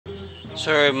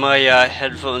Sorry, my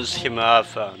headphones came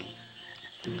off.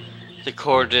 The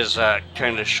cord is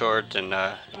kind of short and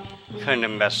kind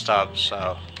of messed up,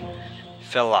 so it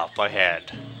fell off my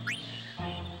head.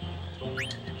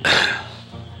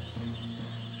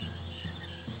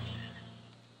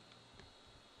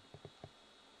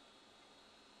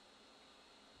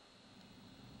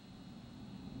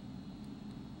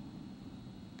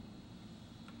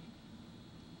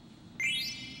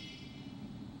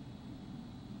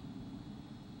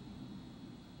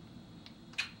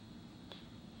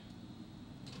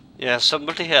 Yeah,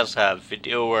 somebody has a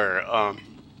video where,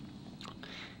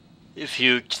 if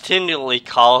you continually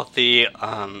call the,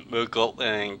 Moogle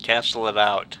and cancel it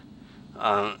out,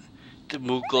 the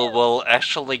Moogle will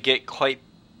actually get quite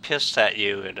pissed at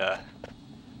you and,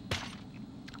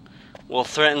 will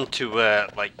threaten to,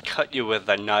 like, cut you with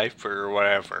a knife or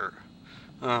whatever.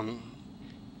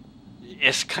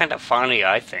 It's kind of funny,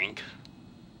 I think.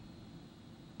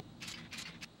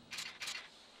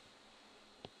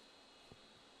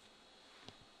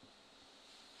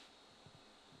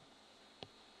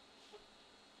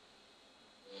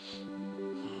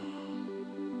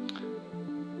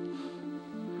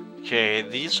 Okay,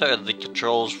 these are the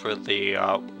controls for the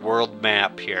world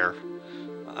map here.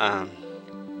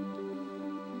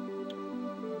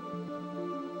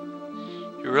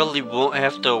 You really won't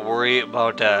have to worry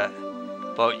about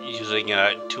using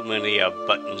too many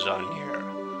buttons on here,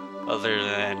 other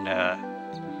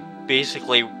than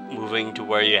basically moving to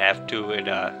where you have to, and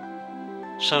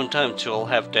sometimes you'll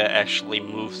have to actually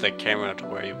move the camera to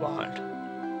where you want.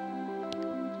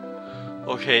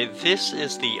 Okay, this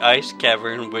is the Ice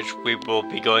Cavern, which we will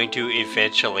be going to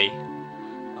eventually.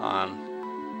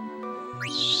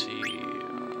 Let's see.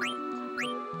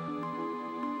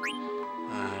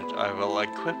 And I will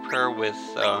equip her with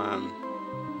a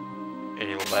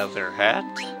leather hat.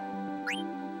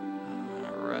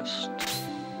 Rest.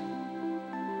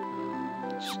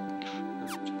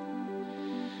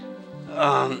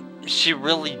 She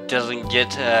really doesn't get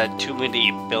too many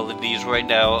abilities right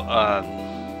now.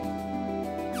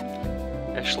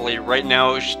 Actually, right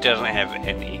now she doesn't have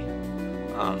any.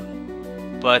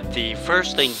 But the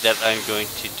first thing that I'm going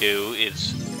to do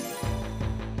is,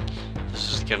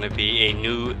 this is going to be a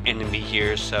new enemy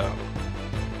here, so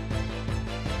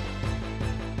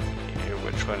okay,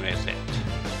 which one is it?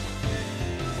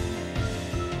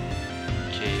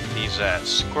 Okay, these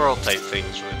squirrel type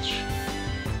things, which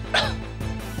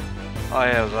I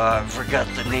have forgot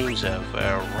the names of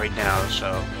right now,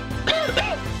 so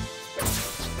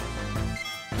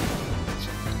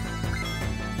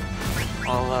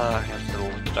I'll have to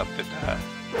look it up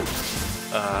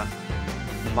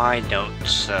in my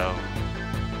notes, so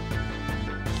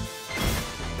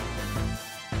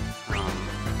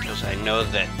because I know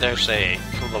that there's a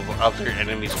couple of other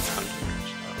enemies around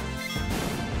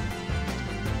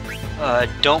here,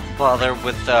 so don't bother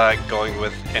with going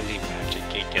with any magic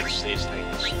against these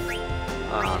things.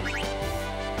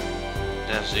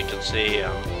 As you can see,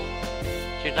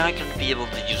 you're not going to be able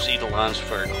to use Eidolons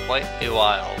for quite a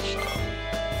while, so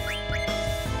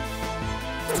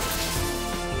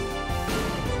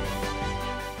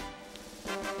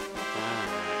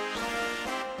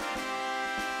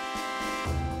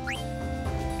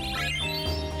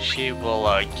she will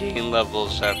gain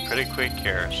levels pretty quick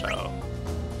here, so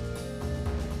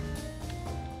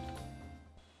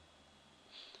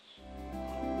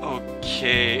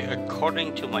okay,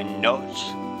 according to my notes,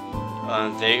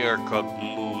 they are called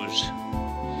moos.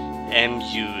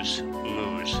 M-U's,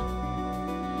 moos.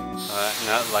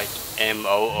 Not like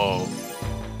M-O-O.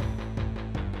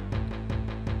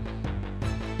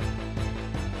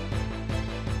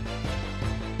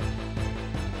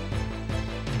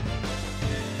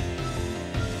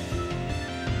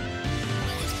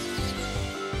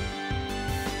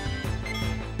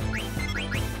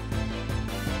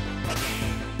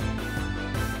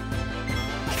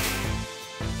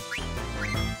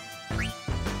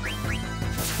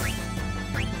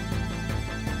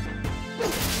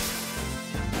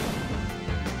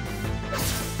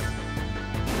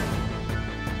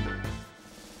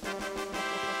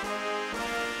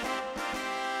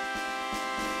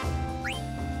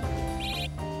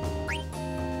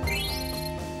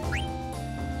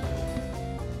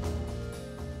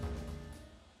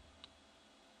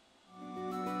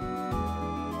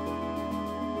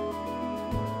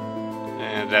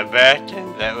 Back,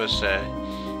 and that was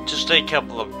just a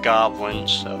couple of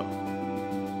goblins. So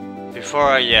before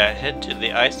I head to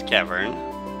the Ice Cavern,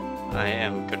 I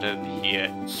am gonna be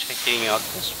checking out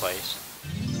this place.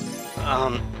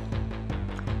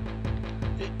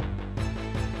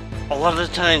 A lot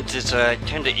of times it's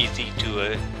kind of easy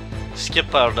to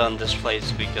skip out on this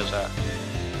place because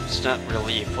it's not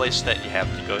really a place that you have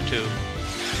to go to.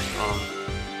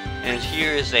 And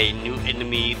here is a new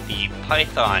enemy, the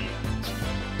Python.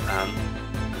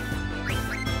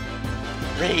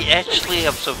 They actually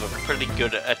have some pretty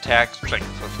good attack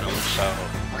strength with them, so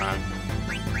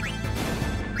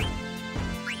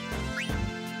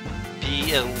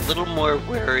be a little more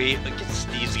wary against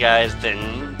these guys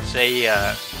than, say,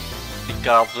 the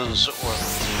goblins or the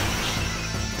thieves.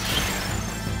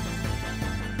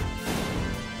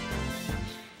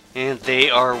 And they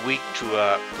are weak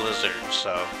to blizzards,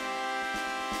 so.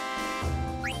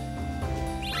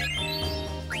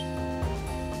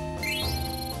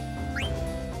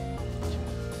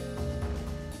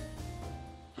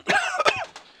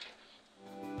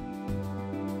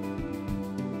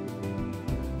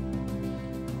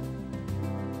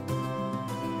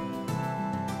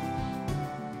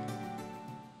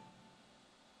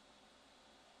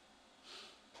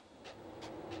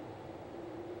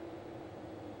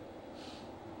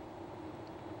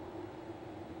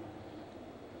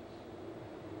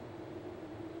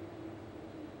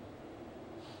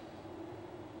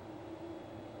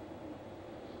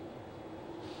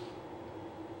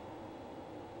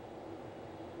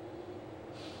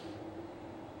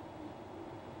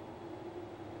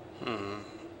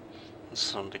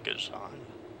 Something goes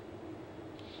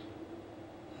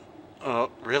on.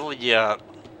 Really, how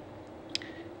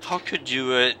could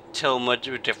you tell much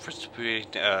of a difference between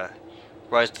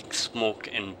rising smoke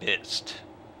and mist?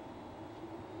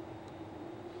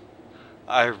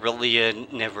 I really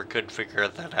never could figure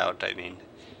that out. I mean,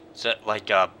 is that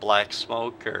like black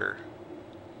smoke, or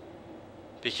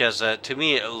because to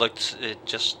me it looks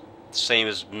just the same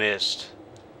as mist.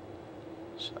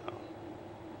 So.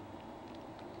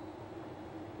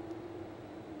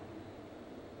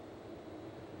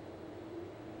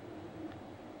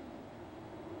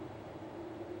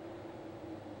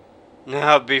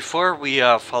 Now, before we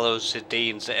follow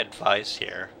Zidane's advice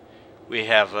here, we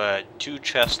have 2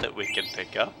 chests that we can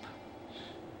pick up.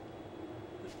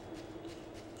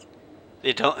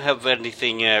 They don't have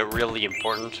anything really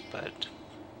important, but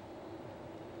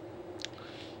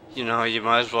you know, you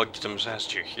might as well get them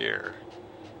as you're here.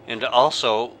 And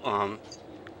also,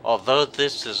 although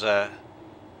this is a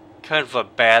kind of a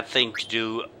bad thing to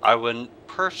do, I wouldn't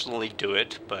personally do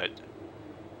it, but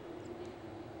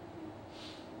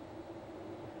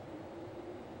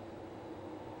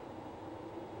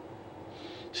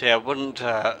see, I wouldn't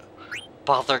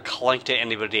bother calling to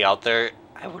anybody out there.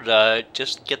 I would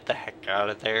just get the heck out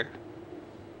of there.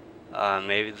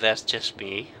 Maybe that's just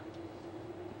me.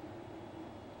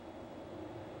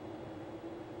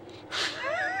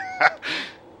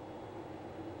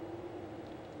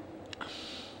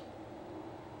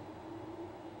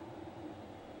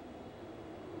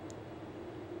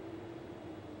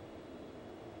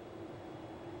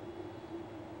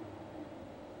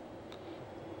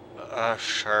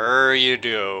 Sure you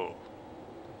do.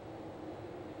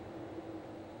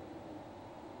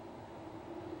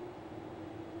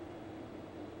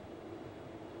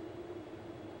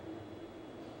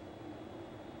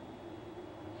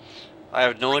 I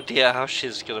have no idea how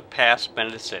she's gonna pass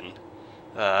medicine,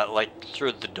 like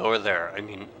through the door there. I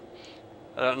mean,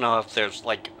 I don't know if there's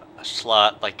like a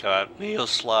slot, like a meal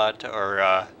slot,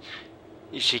 or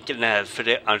she can fit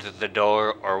it under the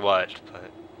door or what,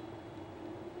 but.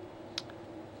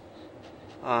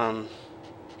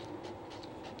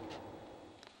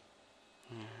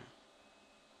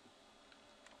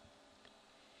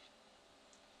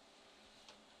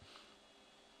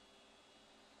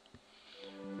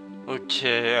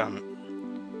 Okay, I'm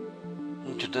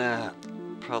gonna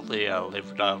probably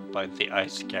leave it off by the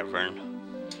Ice Cavern.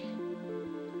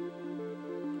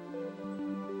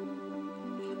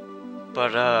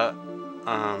 But, I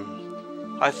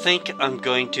think I'm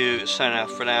going to sign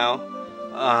off for now.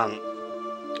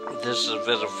 This is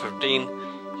Video 15.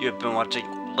 You've been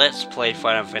watching Let's Play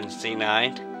Final Fantasy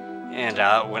IX. And,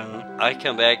 when I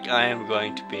come back, I am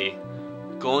going to be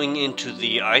going into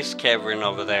the Ice Cavern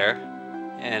over there.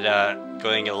 And,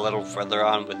 going a little further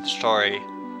on with the story.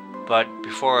 But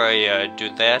before I do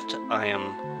that, I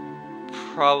am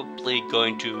probably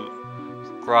going to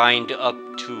grind up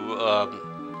to,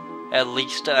 at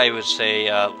least I would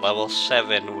say, level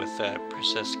 7 with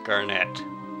Princess Garnet.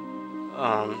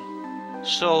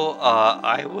 So,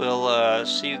 I will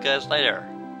see you guys later.